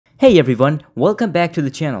Hey everyone, welcome back to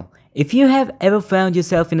the channel. If you have ever found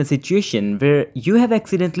yourself in a situation where you have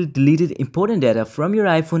accidentally deleted important data from your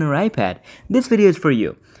iPhone or iPad, this video is for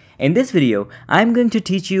you. In this video, I'm going to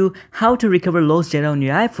teach you how to recover lost data on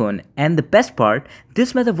your iPhone, and the best part,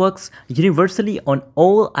 this method works universally on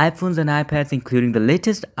all iPhones and iPads including the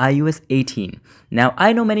latest iOS 18. Now,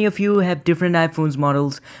 I know many of you have different iPhones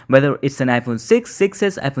models, whether it's an iPhone 6,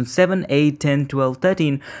 6s, iPhone 7, 8, 10, 12,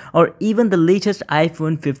 13, or even the latest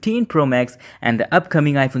iPhone 15 Pro Max and the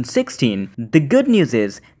upcoming iPhone 16. The good news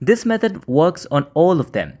is, this method works on all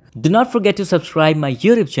of them. Do not forget to subscribe my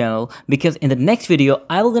YouTube channel because in the next video,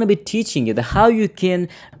 I will gonna be teaching you how you can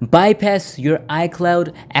bypass your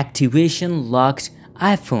iCloud activation locked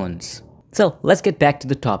iPhones. So let's get back to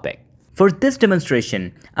the topic. For this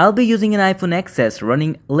demonstration, I'll be using an iPhone XS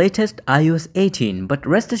running latest iOS 18, but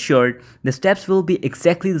rest assured, the steps will be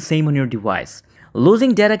exactly the same on your device.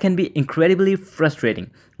 Losing data can be incredibly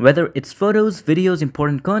frustrating, whether it's photos, videos,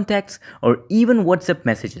 important contacts, or even WhatsApp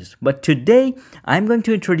messages. But today, I'm going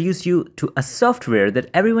to introduce you to a software that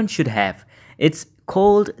everyone should have. It's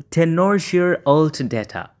called Tenorshare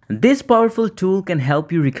UltData. This powerful tool can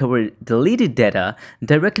help you recover deleted data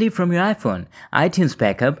directly from your iPhone, iTunes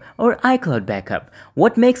backup, or iCloud backup.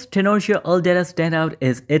 What makes Tenorshare UltData stand out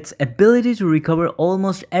is its ability to recover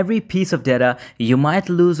almost every piece of data you might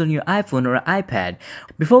lose on your iPhone or iPad.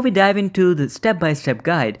 Before we dive into the step-by-step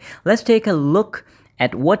guide, let's take a look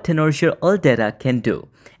at what Tenorshare UltData can do.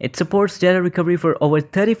 It supports data recovery for over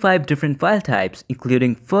 35 different file types,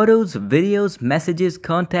 including photos, videos, messages,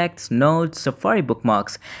 contacts, notes, Safari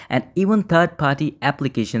bookmarks, and even third-party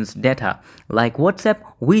applications data like WhatsApp,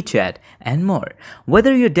 WeChat, and more.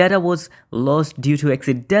 Whether your data was lost due to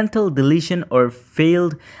accidental deletion or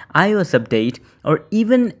failed iOS update, or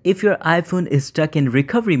even if your iPhone is stuck in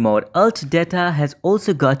recovery mode, UltData has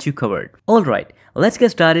also got you covered. Alright, let's get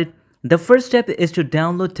started. The first step is to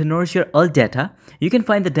download Tenorshare UltData. You can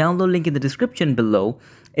find the download link in the description below.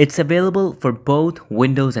 It's available for both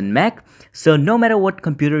Windows and Mac, so no matter what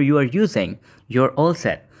computer you are using, you're all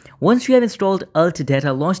set. Once you have installed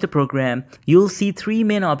UltData, launch the program, you'll see three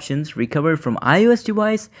main options: recover from iOS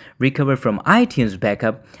device, recover from iTunes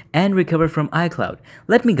backup, and recover from iCloud.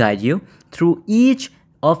 Let me guide you through each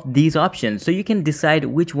of these options so you can decide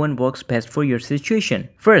which one works best for your situation.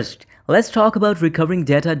 First, let's talk about recovering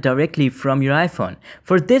data directly from your iPhone.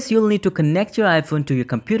 For this, you'll need to connect your iPhone to your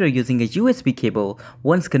computer using a USB cable.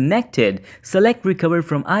 Once connected, select Recover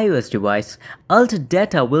from iOS device.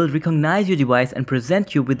 UltData will recognize your device and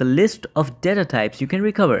present you with a list of data types you can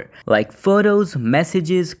recover, like photos,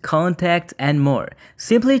 messages, contacts, and more.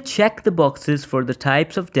 Simply check the boxes for the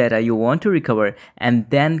types of data you want to recover and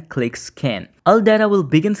then click Scan. UltData will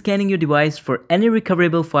begin scanning your device for any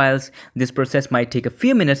recoverable files. This process might take a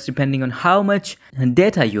few minutes depending on how much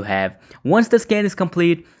data you have. Once the scan is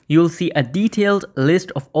complete, you'll see a detailed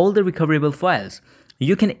list of all the recoverable files.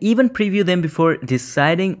 You can even preview them before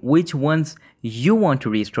deciding which ones you want to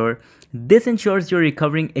restore. This ensures you're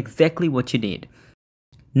recovering exactly what you need.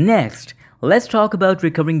 Next, let's talk about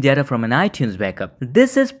recovering data from an iTunes backup.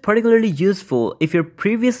 This is particularly useful if you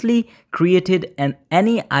previously created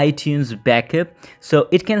any iTunes backup, so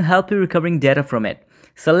it can help you recovering data from it.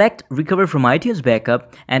 Select Recover from iTunes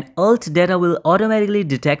backup and UltData will automatically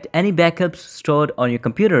detect any backups stored on your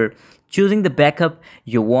computer, choosing the backup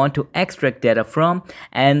you want to extract data from,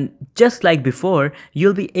 and just like before,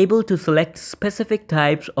 you'll be able to select specific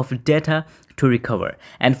types of data to recover.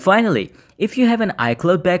 And finally, if you have an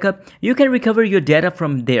iCloud backup, you can recover your data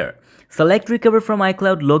from there. Select Recover from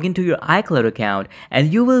iCloud, log into your iCloud account,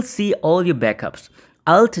 and you will see all your backups.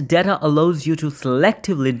 UltData allows you to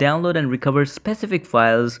selectively download and recover specific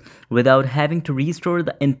files without having to restore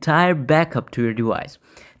the entire backup to your device.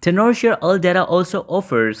 Tenorshare UltData also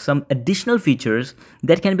offers some additional features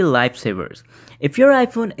that can be lifesavers. If your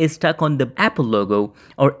iPhone is stuck on the Apple logo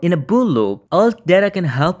or in a boot loop, UltData can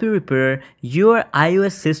help you repair your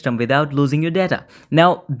iOS system without losing your data.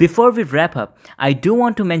 Now, before we wrap up, I do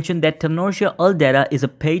want to mention that Tenorshare UltData is a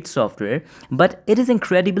paid software, but it is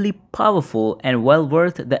incredibly powerful and well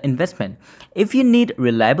worth the investment. If you need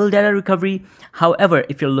reliable data recovery, however,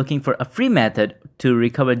 if you're looking for a free method to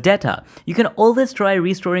recover data, you can always try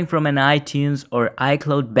restoring from an iTunes or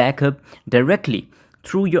iCloud backup directly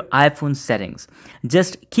through your iPhone settings.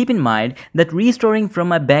 Just keep in mind that restoring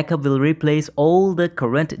from a backup will replace all the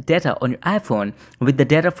current data on your iPhone with the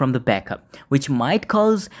data from the backup, which might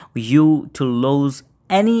cause you to lose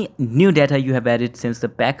any new data you have added since the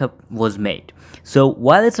backup was made. So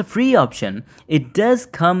while it's a free option, it does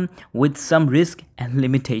come with some risk and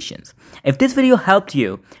limitations. If this video helped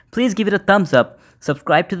you, please give it a thumbs up.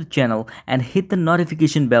 subscribe to the channel, and hit the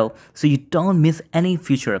notification bell so you don't miss any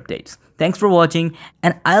future updates. Thanks for watching,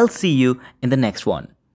 and I'll see you in the next one.